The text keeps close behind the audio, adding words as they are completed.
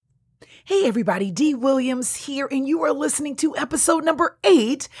Hey everybody, D. Williams here, and you are listening to episode number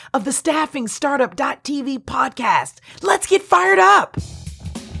 8 of the Staffing Startup.tv podcast. Let's get fired up.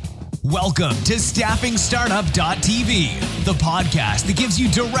 Welcome to Staffing Startup.tv, the podcast that gives you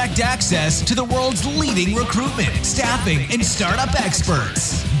direct access to the world's leading recruitment, staffing, and startup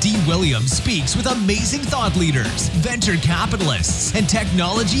experts. D. Williams speaks with amazing thought leaders, venture capitalists, and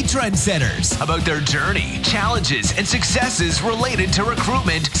technology trendsetters about their journey, challenges, and successes related to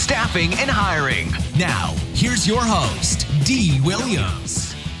recruitment, staffing, and hiring. Now, here's your host, D. Williams.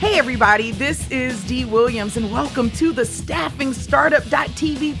 Hey everybody, this is D. Williams, and welcome to the Staffing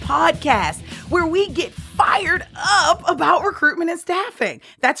Startup.tv podcast, where we get fired up about recruitment and staffing.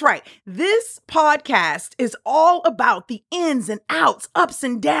 That's right. This podcast is all about the ins and outs, ups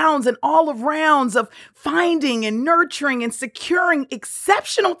and downs, and all arounds of finding and nurturing and securing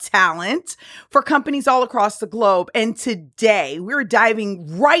exceptional talent for companies all across the globe. And today we're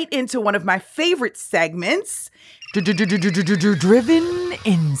diving right into one of my favorite segments, Driven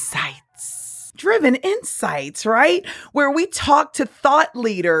Insights. Driven Insights, right? Where we talk to thought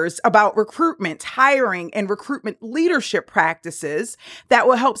leaders about recruitment, hiring, and recruitment leadership practices that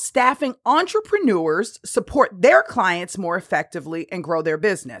will help staffing entrepreneurs support their clients more effectively and grow their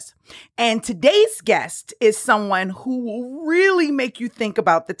business. And today's guest is someone who will really make you think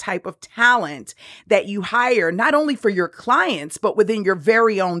about the type of talent that you hire, not only for your clients, but within your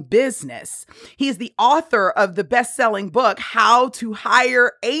very own business. He's the author of the best-selling book, How to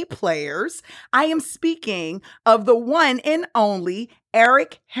Hire A Players. I am speaking of the one and only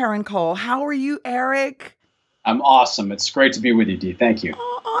Eric Herrenkohl. How are you, Eric? I'm awesome. It's great to be with you, Dee. Thank you.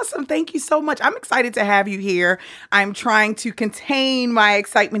 Oh, awesome. Thank you so much. I'm excited to have you here. I'm trying to contain my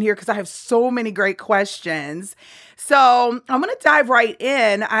excitement here because I have so many great questions. So I'm going to dive right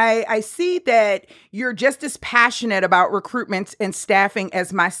in. I see that you're just as passionate about recruitment and staffing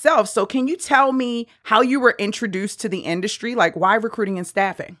as myself. So can you tell me how you were introduced to the industry? Like, why recruiting and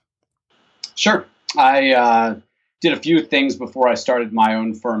staffing? Sure. I did a few things before I started my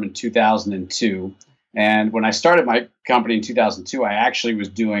own firm in 2002. And when I started my company in 2002, I actually was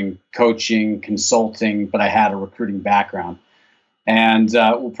doing coaching, consulting, but I had a recruiting background. And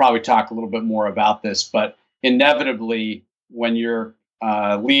we'll probably talk a little bit more about this, but inevitably, when you're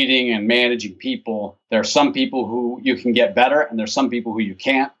leading and managing people, there are some people who you can get better, and there's some people who you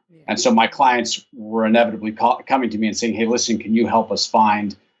can't. Yeah. And so my clients were inevitably coming to me and saying, "Hey, listen, can you help us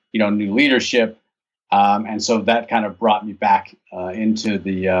find, new leadership?" And so that kind of brought me back into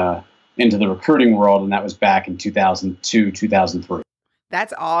the recruiting world, and that was back in 2002, 2003.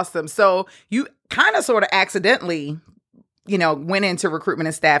 That's awesome. So you kind of sort of accidentally, went into recruitment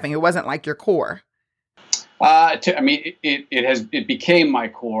and staffing. It wasn't like your core. It became my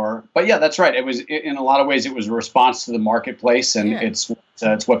core, but yeah, that's right. It was in a lot of ways, it was a response to the marketplace, and it's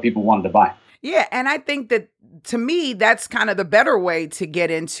what people wanted to buy. Yeah. And I think that, to me, that's kind of the better way to get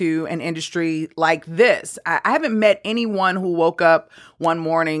into an industry like this. I haven't met anyone who woke up one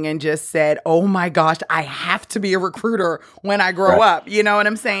morning and just said, "Oh my gosh, I have to be a recruiter when I grow up." You know what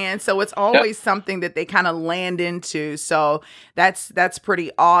I'm saying? So it's always something that they kind of land into. So that's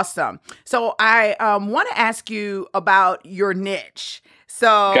pretty awesome. So I want to ask you about your niche.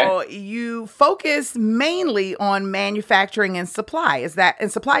 So you focus mainly on manufacturing and supply.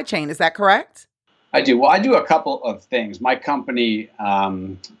 And supply chain? Is that correct? I do. Well, I do a couple of things. My company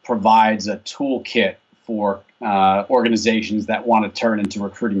provides a toolkit for organizations that want to turn into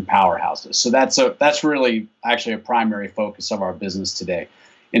recruiting powerhouses. So that's really actually a primary focus of our business today.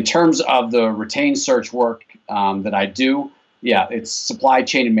 In terms of the retained search work that I do, it's supply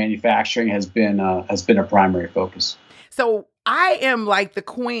chain and manufacturing has been a primary focus. So I am like the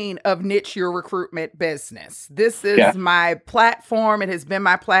queen of niche your recruitment business. This is my platform. It has been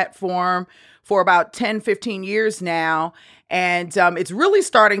my platform for about 10, 15 years now. And it's really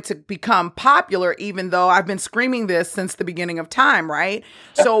starting to become popular, even though I've been screaming this since the beginning of time, right?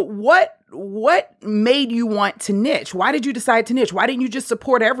 Yeah. So what made you want to niche? Why did you decide to niche? Why didn't you just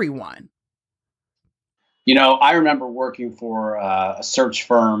support everyone? I remember working for a search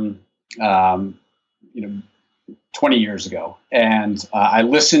firm, 20 years ago. And I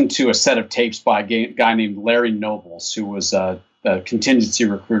listened to a set of tapes by a guy named Larry Nobles, who was a contingency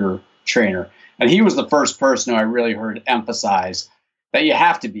recruiter trainer. And he was the first person who I really heard emphasize that you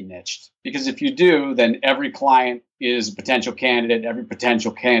have to be niched. Because if you do, then every client is a potential candidate. Every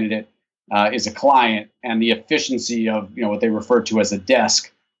potential candidate is a client. And the efficiency of what they refer to as a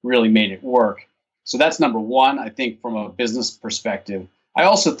desk really made it work. So that's number one, I think, from a business perspective. I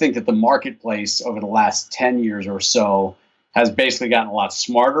also think that the marketplace over the last 10 years or so has basically gotten a lot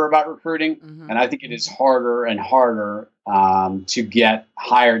smarter about recruiting. And I think it is harder and harder to get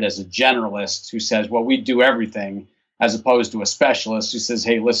hired as a generalist who says, well, we do everything, as opposed to a specialist who says,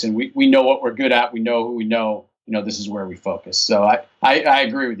 hey, listen, we know what we're good at. We know who we know. This is where we focus. So I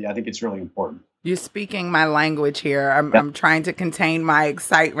agree with you. I think it's really important. You're speaking my language here. I'm trying to contain my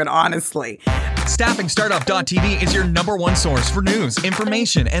excitement, honestly. StaffingStartup.tv is your #1 source for news,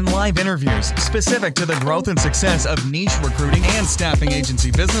 information, and live interviews specific to the growth and success of niche recruiting and staffing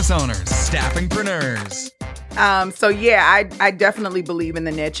agency business owners, staffingpreneurs. I definitely believe in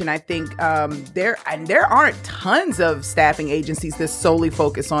the niche, and I think there aren't tons of staffing agencies that solely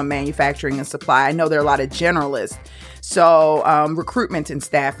focus on manufacturing and supply. I know there are a lot of generalists. So recruitment and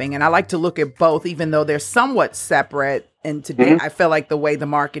staffing, and I like to look at both, even though they're somewhat separate. And today, I feel like the way the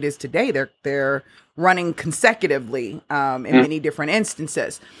market is today, they're running consecutively in many different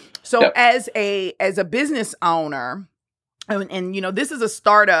instances. So as a business owner, and this is a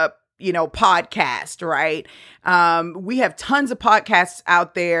startup podcast, right? We have tons of podcasts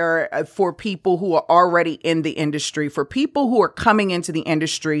out there for people who are already in the industry, for people who are coming into the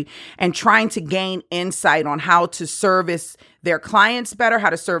industry and trying to gain insight on how to service their clients better,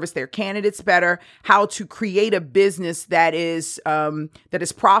 how to service their candidates better, how to create a business that is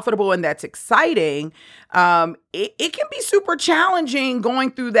profitable and that's exciting. It can be super challenging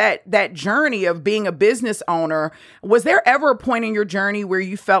going through that journey of being a business owner. Was there ever a point in your journey where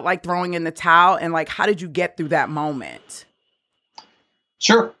you felt like throwing in the towel, and how did you get through that moment?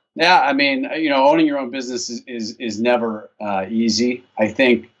 Sure. Yeah. I mean, owning your own business is never easy. I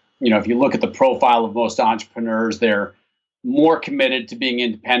think, if you look at the profile of most entrepreneurs, they're more committed to being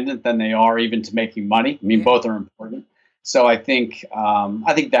independent than they are even to making money. I mean, both are important. So I think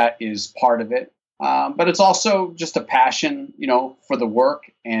that is part of it. But it's also just a passion, for the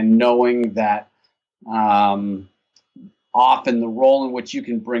work, and knowing that often the role in which you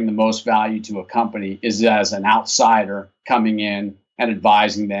can bring the most value to a company is as an outsider coming in and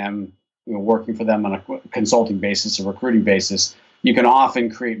advising them, working for them on a consulting basis, a recruiting basis. You can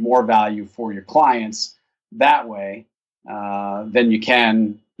often create more value for your clients that way than you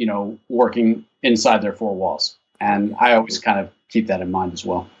can, working inside their four walls. And I always kind of keep that in mind as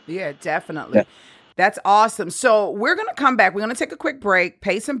well. Yeah, definitely. Yeah. That's awesome. So we're going to come back. We're going to take a quick break,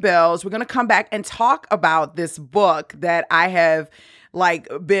 pay some bills. We're going to come back and talk about this book that I have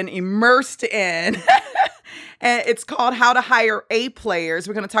been immersed in. And it's called How to Hire A Players.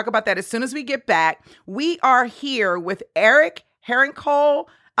 We're going to talk about that as soon as we get back. We are here with Eric Herrenkohl.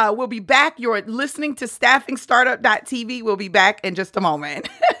 We'll be back. You're listening to StaffingStartup.tv. We'll be back in just a moment.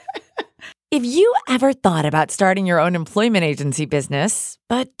 If you ever thought about starting your own employment agency business,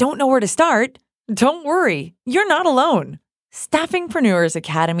 but don't know where to start, don't worry. You're not alone. Staffingpreneurs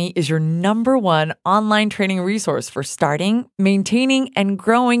Academy is your #1 online training resource for starting, maintaining, and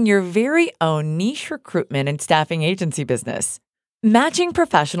growing your very own niche recruitment and staffing agency business. Matching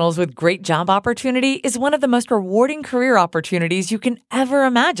professionals with great job opportunity is one of the most rewarding career opportunities you can ever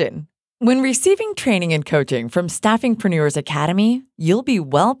imagine. When receiving training and coaching from Staffingpreneurs Academy, you'll be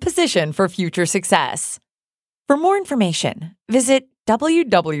well positioned for future success. For more information, visit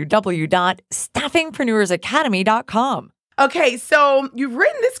www.staffingpreneursacademy.com. Okay, so you've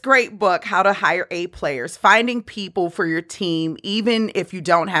written this great book, How to Hire A Players, finding people for your team, even if you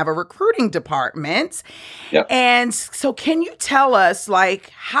don't have a recruiting department. Yep. And so can you tell us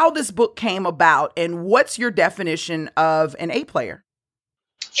how this book came about, and what's your definition of an A player?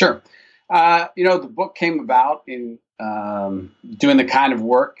 Sure. The book came about in doing the kind of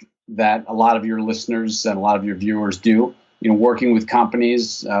work that a lot of your listeners and a lot of your viewers do, working with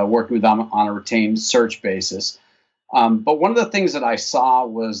companies, working with them on a retained search basis. But one of the things that I saw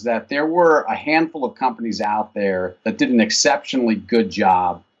was that there were a handful of companies out there that did an exceptionally good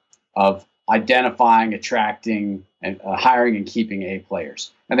job of identifying, attracting, and hiring and keeping A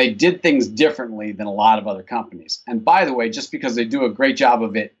players. And they did things differently than a lot of other companies. And by the way, just because they do a great job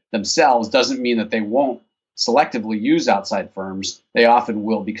of it themselves doesn't mean that they won't selectively use outside firms. They often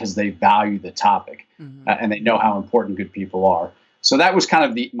will because they value the topic and they know how important good people are. So that was kind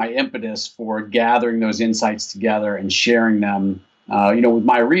of my impetus for gathering those insights together and sharing them, with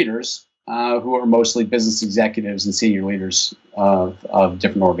my readers, who are mostly business executives and senior leaders of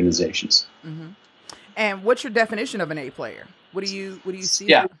different organizations. Mm-hmm. And what's your definition of an A player? What do you see?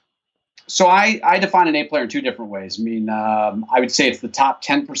 Yeah. So I define an A player in two different ways. I mean, I would say it's the top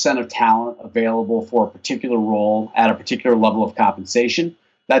 10% of talent available for a particular role at a particular level of compensation.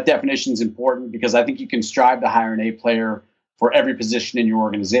 That definition is important because I think you can strive to hire an A player for every position in your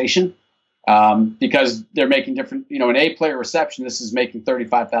organization, because they're making different. An A player receptionist is making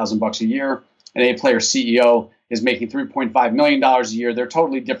 $35,000 a year. An A player CEO is making $3.5 million a year. They're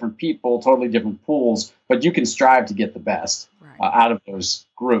totally different people, totally different pools, but you can strive to get the best out of those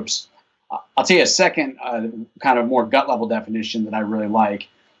groups. I'll tell you a second kind of more gut level definition that I really like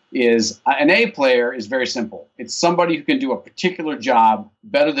is an A player is very simple. It's somebody who can do a particular job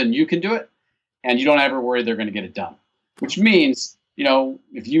better than you can do it, and you don't ever worry they're going to get it done. Which means,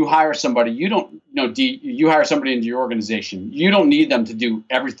 if you hire somebody, you hire somebody into your organization, you don't need them to do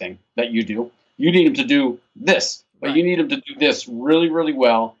everything that you do. You need them to do this, but you need them to do this really, really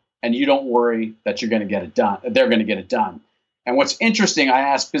well, and you don't worry that you're going to get it done. They're going to get it done. And what's interesting, I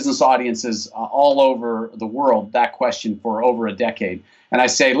ask business audiences all over the world that question for over a decade. And I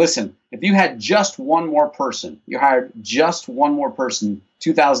say, listen, if you had just one more person, you hired just one more person,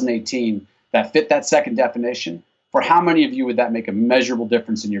 2018, that fit that second definition, for how many of you would that make a measurable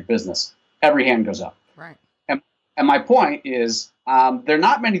difference in your business? Every hand goes up. Right. And my point is, there are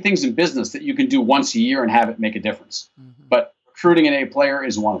not many things in business that you can do once a year and have it make a difference. Mm-hmm. But recruiting an A player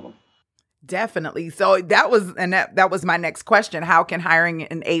is one of them. Definitely. So that was my next question. How can hiring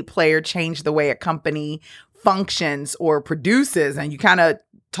an A player change the way a company functions or produces? And you kind of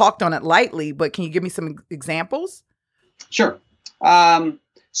talked on it lightly, but can you give me some examples? Sure.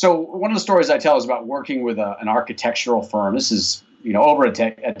 So one of the stories I tell is about working with an architectural firm. This is, over a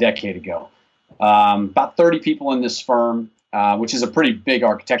decade ago. About 30 people in this firm, which is a pretty big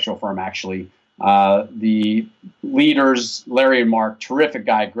architectural firm, actually. The leaders, Larry and Mark, terrific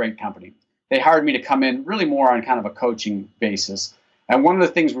guy, great company. They hired me to come in really more on kind of a coaching basis. And one of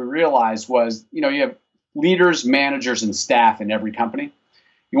the things we realized was, you have leaders, managers, and staff in every company.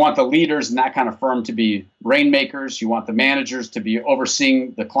 You want the leaders in that kind of firm to be rainmakers. You want the managers to be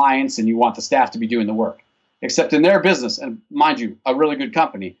overseeing the clients, and you want the staff to be doing the work. Except in their business, and mind you, a really good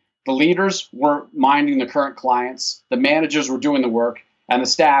company, the leaders were minding the current clients, the managers were doing the work, and the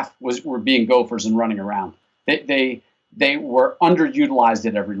staff were being gophers and running around. They were underutilized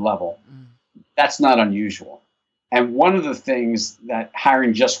at every level. That's not unusual. And one of the things that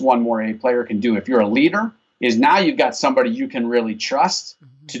hiring just one more A player can do, if you're a leader, is now you've got somebody you can really trust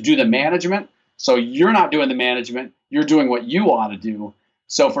to do the management. So you're not doing the management, you're doing what you ought to do.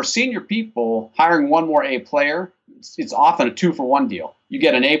 So for senior people, hiring one more A player, it's often a 2-for-1 deal. You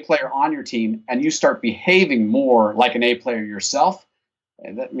get an A player on your team and you start behaving more like an A player yourself.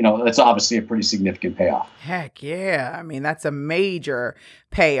 And that's obviously a pretty significant payoff. Heck yeah. I mean, that's a major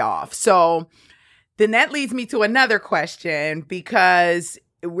payoff. So then that leads me to another question, because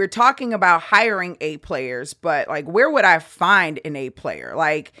we're talking about hiring A players, but where would I find an A player?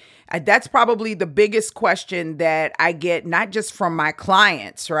 That's probably the biggest question that I get, not just from my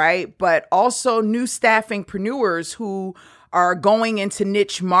clients, right? But also new staffingpreneurs who are going into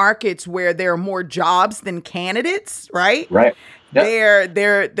niche markets where there are more jobs than candidates, right? Right. Yep.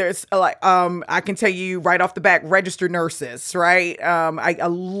 There's I can tell you right off the bat, registered nurses, right? A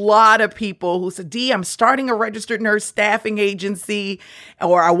lot of people who said, D, I'm starting a registered nurse staffing agency,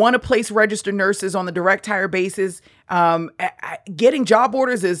 or I want to place registered nurses on the direct hire basis. Getting job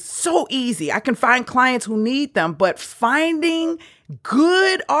orders is so easy. I can find clients who need them, but finding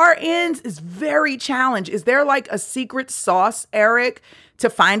good RNs is very challenging. Is there a secret sauce, Eric, to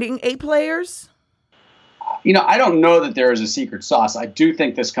finding A players? I don't know that there is a secret sauce. I do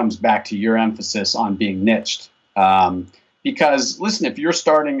think this comes back to your emphasis on being niched. Because, listen, if you're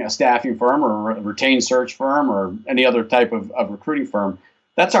starting a staffing firm or a retained search firm or any other type of recruiting firm,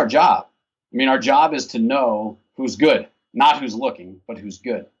 that's our job. I mean, our job is to know who's good, not who's looking, but who's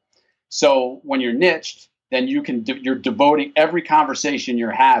good. So when you're niched, then you're devoting every conversation you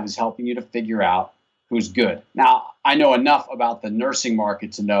have is helping you to figure out who's good. Now, I know enough about the nursing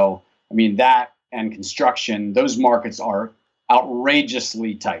market to know, that and construction, those markets are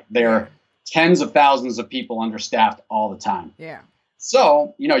outrageously tight. There are tens of thousands of people understaffed all the time. Yeah.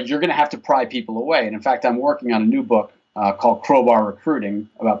 So, you're going to have to pry people away. And in fact, I'm working on a new book called Crowbar Recruiting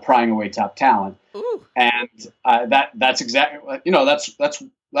about prying away top talent. Ooh. And that's exactly,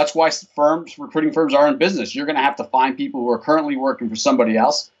 that's why recruiting firms are in business. You're going to have to find people who are currently working for somebody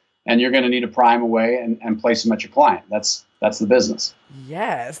else, and you're going to need to pry them away and place them at your client. That's the business.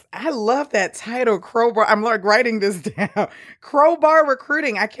 Yes. I love that title, Crowbar. I'm writing this down. Crowbar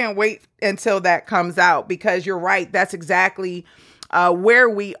Recruiting. I can't wait until that comes out, because you're right. That's exactly where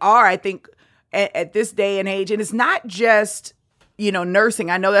we are, I think, at this day and age. And it's not just,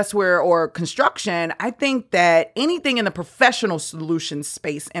 nursing. I know that's or construction. I think that anything in the professional solutions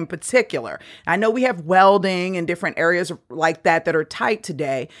space in particular, I know we have welding and different areas like that are tight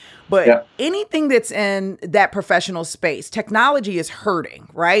today, but anything that's in that professional space, technology is hurting,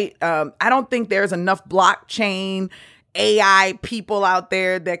 right? I don't think there's enough blockchain AI people out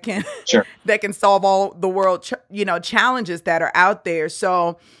there that can Sure. that can solve all the world challenges that are out there.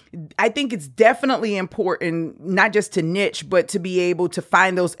 So I think it's definitely important not just to niche, but to be able to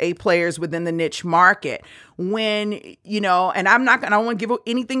find those A players within the niche market. When, and I don't want to give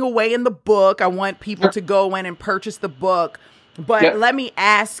anything away in the book. I want people to go in and purchase the book. But let me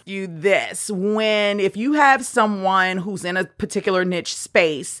ask you this. If you have someone who's in a particular niche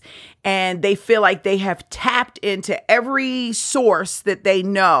space and they feel like they have tapped into every source that they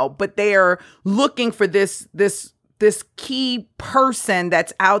know, but they are looking for this key person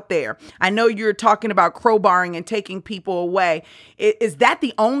that's out there. I know you're talking about crowbarring and taking people away. Is that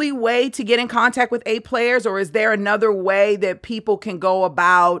the only way to get in contact with A players, or is there another way that people can go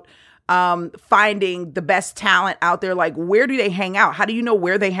about finding the best talent out there? Like, where do they hang out? How do you know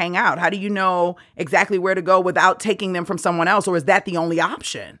where they hang out? How do you know exactly where to go without taking them from someone else? Or is that the only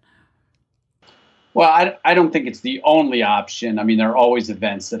option? Well, I don't think it's the only option. I mean, there are always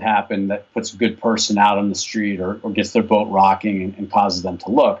events that happen that puts a good person out on the street or gets their boat rocking and causes them to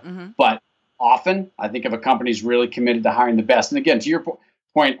look. Mm-hmm. But often, I think if a company's really committed to hiring the best, and again, to your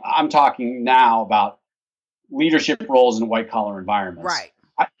point, I'm talking now about leadership roles in white collar environments. Right.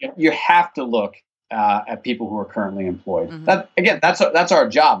 You have to look at people who are currently employed. Mm-hmm. That's our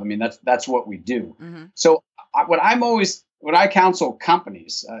job. I mean, that's what we do. Mm-hmm. So what I counsel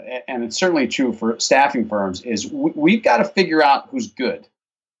companies, and it's certainly true for staffing firms, is we've got to figure out who's good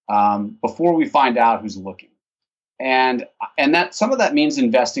before we find out who's looking. And that some of that means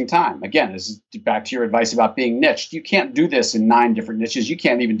investing time. Again, this is back to your advice about being niched. You can't do this in 9 different niches. You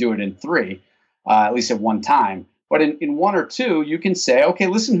can't even do it in 3, at least at one time. But in 1 or 2, you can say, okay,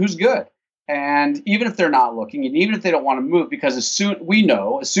 listen, who's good? And even if they're not looking, and even if they don't want to move, because as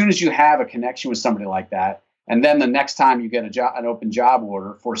soon as you have a connection with somebody like that, and then the next time you get an open job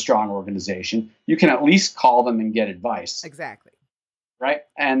order for a strong organization, you can at least call them and get advice. Exactly. Right.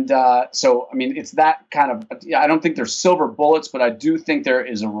 And so, I mean, it's that kind of, I don't think there's silver bullets, but I do think there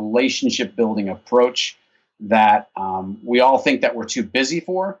is a relationship building approach that we all think that we're too busy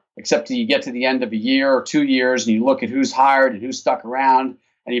for, except till you get to the end of a year or 2 years and you look at who's hired and who's stuck around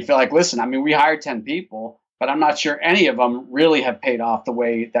and you feel like, listen, I mean, we hired 10 people, but I'm not sure any of them really have paid off the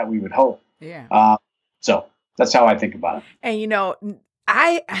way that we would hope. Yeah. So that's how I think about it. And,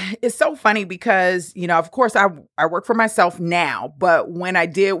 it's so funny because, of course I work for myself now, but when I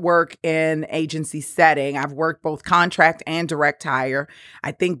did work in agency setting, I've worked both contract and direct hire.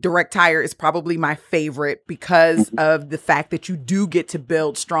 I think direct hire is probably my favorite because of the fact that you do get to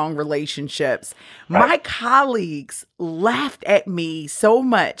build strong relationships. Right. My colleagues laughed at me so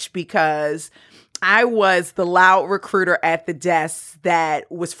much because I was the loud recruiter at the desk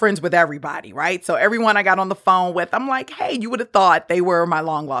that was friends with everybody, right? So everyone I got on the phone with, I'm like, hey, you would have thought they were my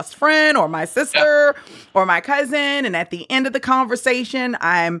long lost friend or my sister or my cousin. And at the end of the conversation,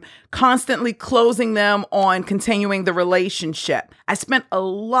 I'm constantly closing them on continuing the relationship. I spent a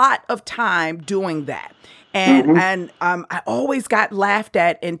lot of time doing that. And I always got laughed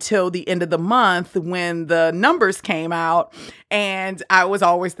at until the end of the month when the numbers came out and I was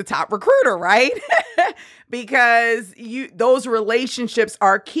always the top recruiter, right? Because those relationships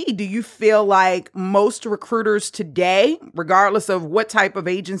are key. Do you feel like most recruiters today, regardless of what type of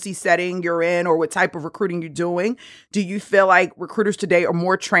agency setting you're in or what type of recruiting you're doing, do you feel like recruiters today are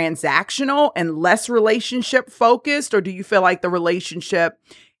more transactional and less relationship focused? Or do you feel like the relationship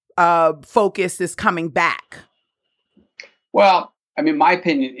focus is coming back? Well, I mean, my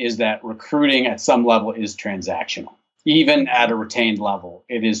opinion is that recruiting at some level is transactional. Even at a retained level,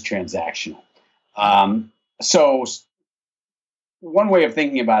 it is transactional. So one way of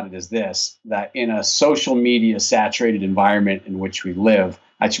thinking about it is this, that in a social media saturated environment in which we live,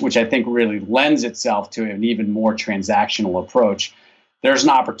 which I think really lends itself to an even more transactional approach, there's an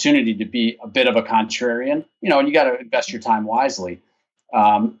opportunity to be a bit of a contrarian, and you got to invest your time wisely.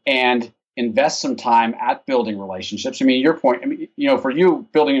 And invest some time at building relationships. I mean, your point, for you,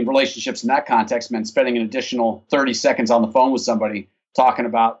 building in relationships in that context meant spending an additional 30 seconds on the phone with somebody talking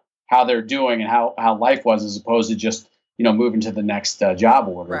about how they're doing and how life was, as opposed to just, moving to the next job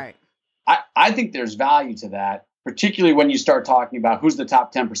order. Right. I think there's value to that, particularly when you start talking about who's the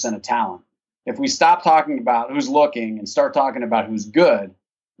top 10% of talent. If we stop talking about who's looking and start talking about who's good,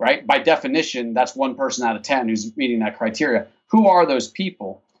 right? By definition, that's 1 person out of 10 who's meeting that criteria. Who are those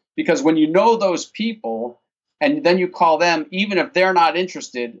people? Because when you know those people and then you call them, even if they're not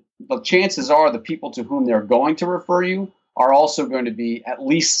interested, the chances are the people to whom they're going to refer you are also going to be at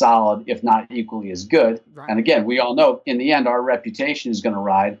least solid, if not equally as good. Right. And again, we all know in the end, our reputation is going to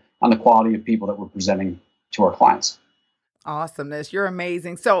ride on the quality of people that we're presenting to our clients. Awesomeness. You're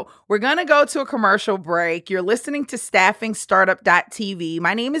amazing. So we're going to go to a commercial break. You're listening to staffingstartup.tv.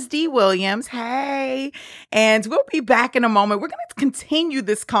 My name is Dee Williams. Hey. And we'll be back in a moment. We're going to continue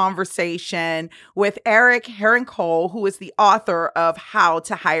this conversation with Herrenkohl, who is the author of How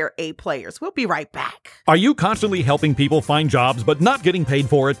to Hire A Players. We'll be right back. Are you constantly helping people find jobs but not getting paid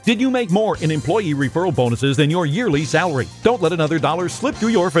for it? Did you make more in employee referral bonuses than your yearly salary? Don't let another dollar slip through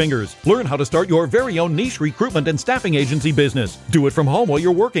your fingers. Learn how to start your very own niche recruitment and staffing agency business. Do it from home while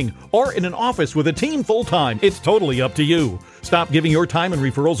you're working or in an office with a team full-time. It's totally up to you. Stop giving your time and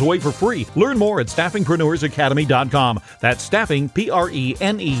referrals away for free. Learn more at staffingpreneursacademy.com. That's staffing,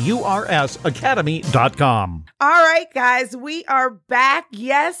 Preneurs Academy.com. All right, guys, we are back.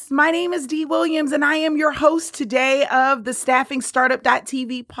 Yes, my name is Dee Williams, and I am your host today of the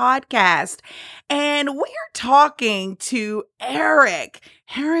staffingstartup.tv podcast. And we're talking to Eric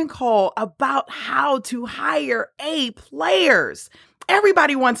Herrenkohl about how to hire A players.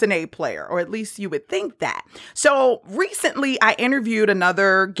 Everybody wants an A player, or at least you would think that. So recently I interviewed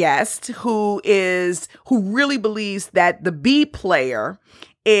another guest who really believes that the B player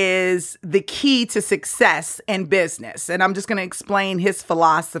is the key to success in business. And I'm just going to explain his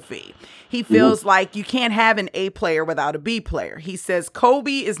philosophy. He feels like you can't have an A player without a B player. He says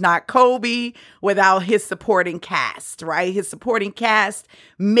Kobe is not Kobe without his supporting cast, right? His supporting cast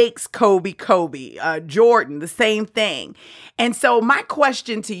makes Kobe Kobe. Jordan, the same thing. And so my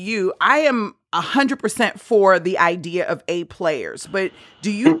question to you, I am 100% for the idea of A players, but do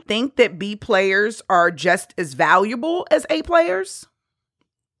you think that B players are just as valuable as A players?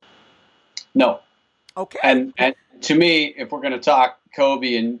 No. Okay. And to me, if we're going to talk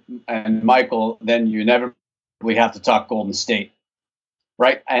Kobe and Michael, then you inevitably have to talk Golden State,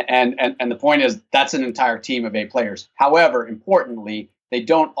 right? And the point is that's an entire team of A players. However, importantly, they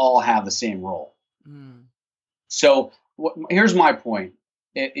don't all have the same role. So here's my point: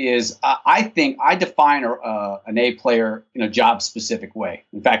 I think I define an A player in a job specific way.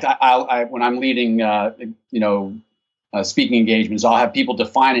 In fact, I when I'm leading, speaking engagements, I'll have people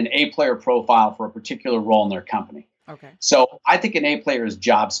define an A player profile for a particular role in their company. Okay. So I think an A player is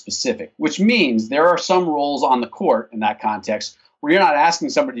job specific, which means there are some roles on the court in that context where you're not asking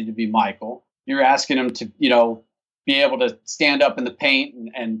somebody to be Michael. You're asking them to, be able to stand up in the paint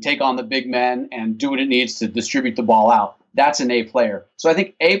and take on the big men and do what it needs to distribute the ball out. That's an A player. So I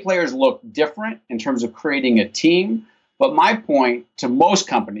think A players look different in terms of creating a team. But my point to most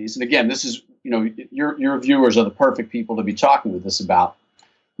companies, and again, this is, your viewers are the perfect people to be talking with this about.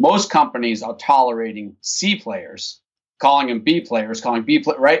 Most companies are tolerating C players, calling them B players, calling B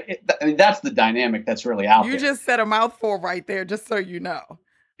players, right? That's the dynamic that's really out there. You just said a mouthful right there, just so you know.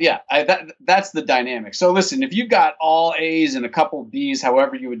 Yeah, that's the dynamic. So listen, if you've got all A's and a couple B's,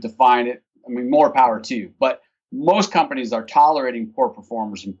 however you would define it, I mean, more power to you. But most companies are tolerating poor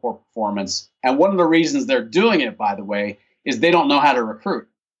performers and poor performance. And one of the reasons they're doing it, by the way, is they don't know how to recruit.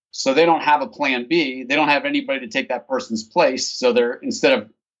 So they don't have a plan B. They don't have anybody to take that person's place. So they're, instead of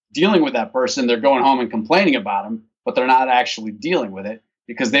dealing with that person, they're going home and complaining about him, but they're not actually dealing with it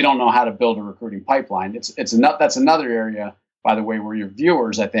because they don't know how to build a recruiting pipeline. That's another area, by the way, where your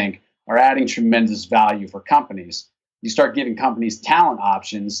viewers, I think, are adding tremendous value for companies. You start giving companies talent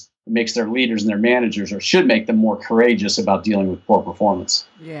options, it makes their leaders and their managers, or should make them, more courageous about dealing with poor performance.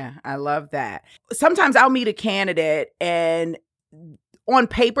 Yeah, I love that. Sometimes I'll meet a candidate and on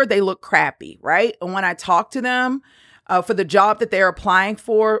paper, they look crappy, right? And when I talk to them for the job that they're applying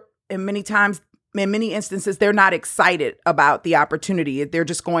for, and in many instances, they're not excited about the opportunity. They're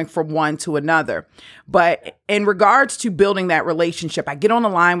just going from one to another. But in regards to building that relationship, I get on the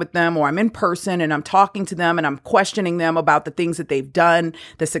line with them, or I'm in person and I'm talking to them and I'm questioning them about the things that they've done,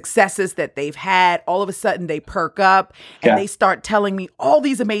 the successes that they've had. All of a sudden they perk up and they start telling me all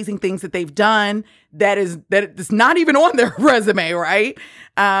these amazing things that they've done that is not even on their resume, right?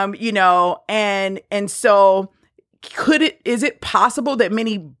 And so is it possible that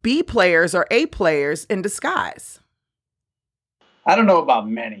many B players are A players in disguise? I don't know about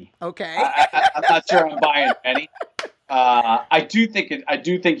many. Okay. I'm not sure I'm buying many. I do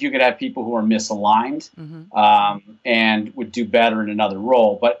think you could have people who are misaligned and would do better in another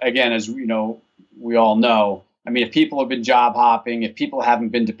role. But again, as we all know, I mean, if people have been job hopping, if people haven't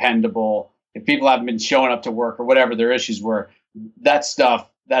been dependable, if people haven't been showing up to work, or whatever their issues were, that's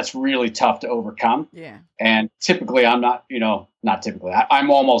really tough to overcome. Yeah. And typically I'm not typically,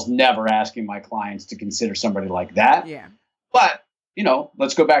 I'm almost never asking my clients to consider somebody like that. Yeah. But,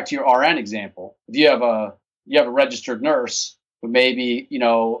 let's go back to your RN example. If you have a registered nurse who maybe,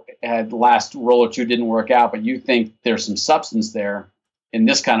 had the last role or two didn't work out, but you think there's some substance there, in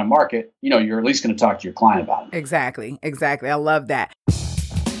this kind of market, you're at least going to talk to your client about it. Exactly. I love that.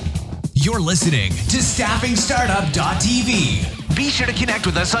 You're listening to StaffingStartup.tv. Be sure to connect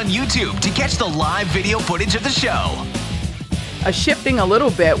with us on YouTube to catch the live video footage of the show. Shifting a little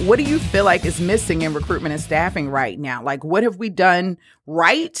bit, what do you feel like is missing in recruitment and staffing right now? Like, what have we done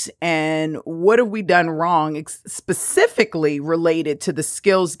right and what have we done wrong, specifically related to the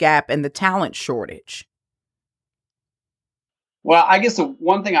skills gap and the talent shortage? Well, I guess the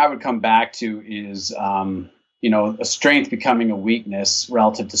one thing I would come back to is, a strength becoming a weakness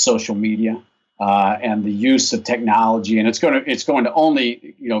relative to social media and the use of technology. And it's going to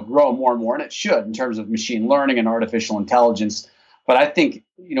only, grow more and more, and it should, in terms of machine learning and artificial intelligence. But I think,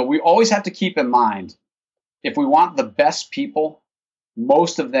 we always have to keep in mind, if we want the best people,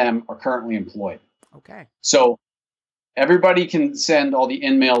 most of them are currently employed. Okay. So everybody can send all the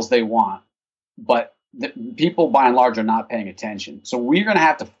in-mails they want, but the people by and large are not paying attention. So we're going to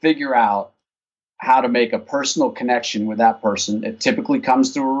have to figure out how to make a personal connection with that person. It typically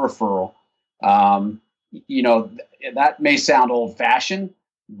comes through a referral. That may sound old-fashioned,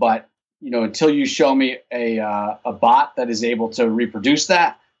 but until you show me a bot that is able to reproduce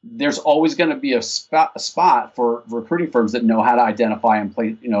that, there's always going to be a spot for recruiting firms that know how to identify and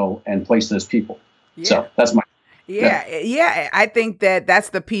place those people. Yeah. So that's my. Yeah. I think that's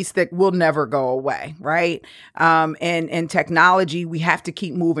the piece that will never go away, right? And technology, we have to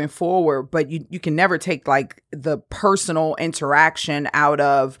keep moving forward, but you can never take like the personal interaction out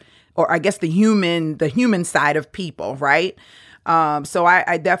of, or I guess the human side of people, right? So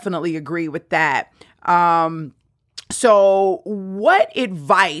I definitely agree with that. So what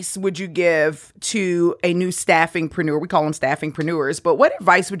advice would you give to a new staffingpreneur? We call them staffingpreneurs, but what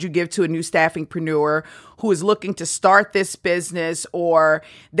advice would you give to a new staffingpreneur who is looking to start this business, or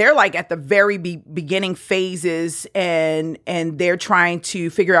they're like at the very beginning phases and they're trying to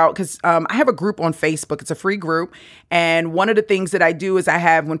figure out, because I have a group on Facebook. It's a free group. And one of the things that I do is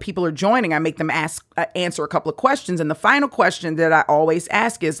when people are joining, I make them answer a couple of questions. And the final question that I always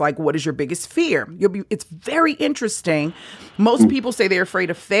ask is like, what is your biggest fear? It's very interesting. Most people say they're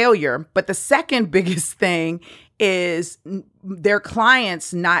afraid of failure, but the second biggest thing is their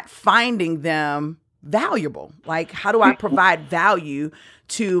clients not finding them valuable. Like, how do I provide value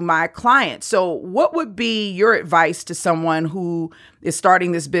to my clients? So what would be your advice to someone who is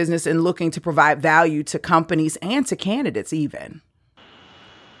starting this business and looking to provide value to companies and to candidates even?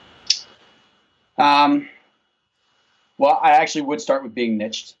 Well, I actually would start with being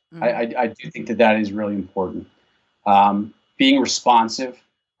niched. Mm-hmm. I do think that is really important. Being responsive,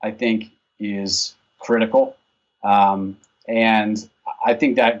 I think, is critical. And I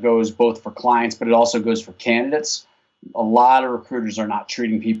think that goes both for clients, but it also goes for candidates. A lot of recruiters are not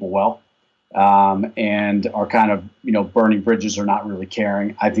treating people well, and are kind of, burning bridges or not really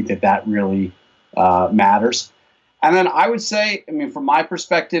caring. I think that really matters. And then I would say, from my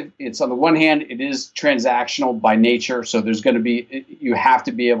perspective, it's on the one hand, it is transactional by nature. So there's going to be, you have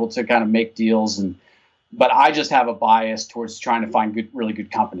to be able to kind of make deals. But I just have a bias towards trying to find really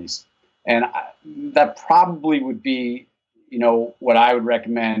good companies. And that probably would be, what I would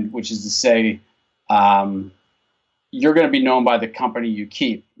recommend, which is to say, you're going to be known by the company you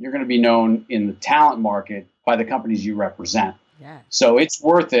keep. You're going to be known in the talent market by the companies you represent. Yeah. So it's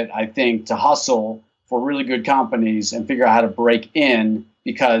worth it, I think, to hustle for really good companies and figure out how to break in,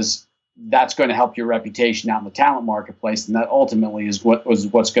 because that's going to help your reputation out in the talent marketplace. And that ultimately is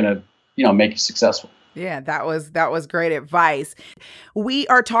what's going to, make you successful. Yeah, that was great advice. We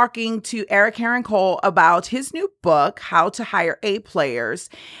are talking to Eric Herrenkohl about his new book, How to Hire A Players.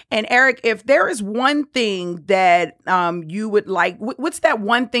 And Eric, if there is one thing that you would like, what's that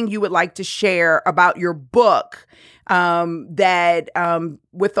one thing you would like to share about your book with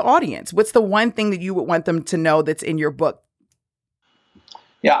the audience? What's the one thing that you would want them to know that's in your book?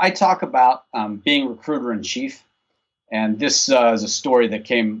 Yeah, I talk about being recruiter in chief. And this is a story that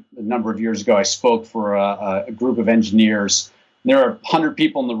came a number of years ago. I spoke for a group of engineers. There were 100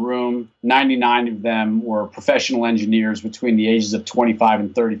 people in the room. 99 of them were professional engineers between the ages of 25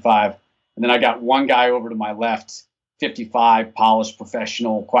 and 35. And then I got one guy over to my left, 55, polished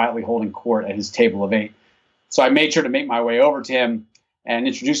professional, quietly holding court at his table of 8. So I made sure to make my way over to him and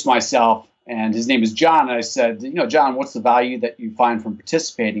introduce myself. And his name is John. And I said, John, what's the value that you find from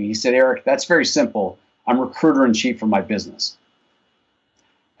participating? He said, Eric, that's very simple. I'm recruiter in chief for my business.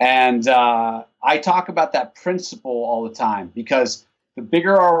 And I talk about that principle all the time, because the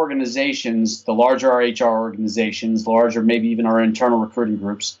bigger our organizations, the larger our HR organizations, the larger maybe even our internal recruiting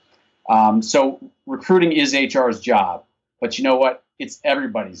groups. So recruiting is HR's job, but you know what? It's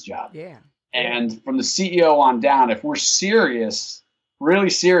everybody's job. Yeah. And from the CEO on down, if we're serious really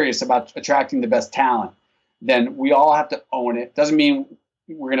serious about attracting the best talent, then we all have to own it. Doesn't mean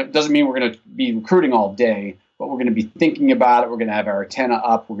we're gonna be recruiting all day, but we're gonna be thinking about it. We're gonna have our antenna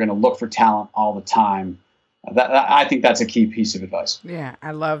up. We're gonna look for talent all the time. I think that's a key piece of advice. Yeah,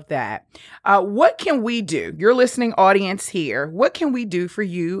 I love that. What can we do? Your listening audience here, what can we do for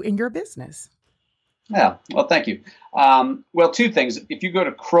you in your business? Yeah, well, thank you. Well, two things. If you go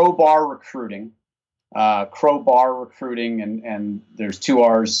to Crowbar Recruiting, and there's 2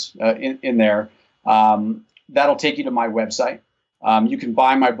 R's in there, that'll take you to my website. You can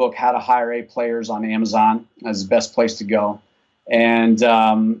buy my book, How to Hire A Players, on Amazon. That's the best place to go. And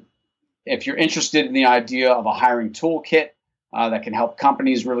if you're interested in the idea of a hiring toolkit that can help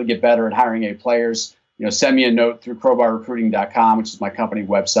companies really get better at hiring A players, send me a note through crowbarrecruiting.com, which is my company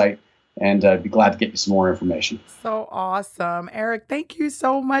website, and I'd be glad to get you some more information. So awesome. Eric, thank you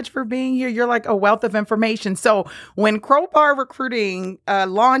so much for being here. You're like a wealth of information. So when Crowbar Recruiting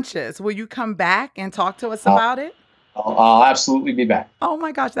launches, will you come back and talk to us about it? I'll absolutely be back. Oh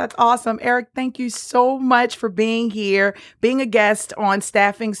my gosh, that's awesome. Eric, thank you so much for being here, being a guest on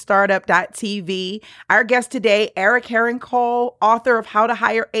staffingstartup.tv. Our guest today, Eric Herrenkohl, author of How to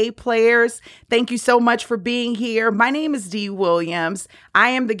Hire A Players. Thank you so much for being here. My name is Dee Williams. I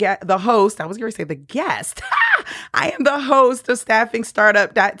am the host. I was going to say the guest. I am the host of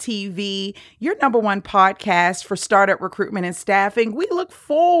staffingstartup.tv, your #1 podcast for startup recruitment and staffing. We look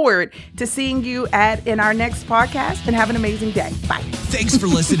forward to seeing you in our next podcast, and have an amazing day. Bye. Thanks for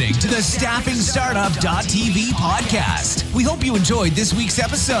listening to the staffingstartup.tv podcast. We hope you enjoyed this week's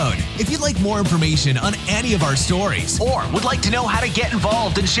episode. If you'd like more information on any of our stories, or would like to know how to get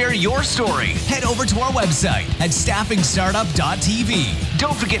involved and share your story, head over to our website at staffingstartup.tv.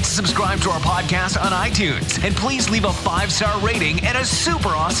 Don't forget to subscribe to our podcast on iTunes, and please leave a 5-star rating and a super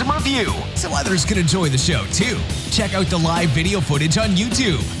awesome review so others can enjoy the show too. Check out the live video footage on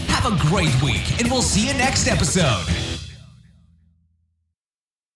YouTube. Have a great week, and we'll see you next episode.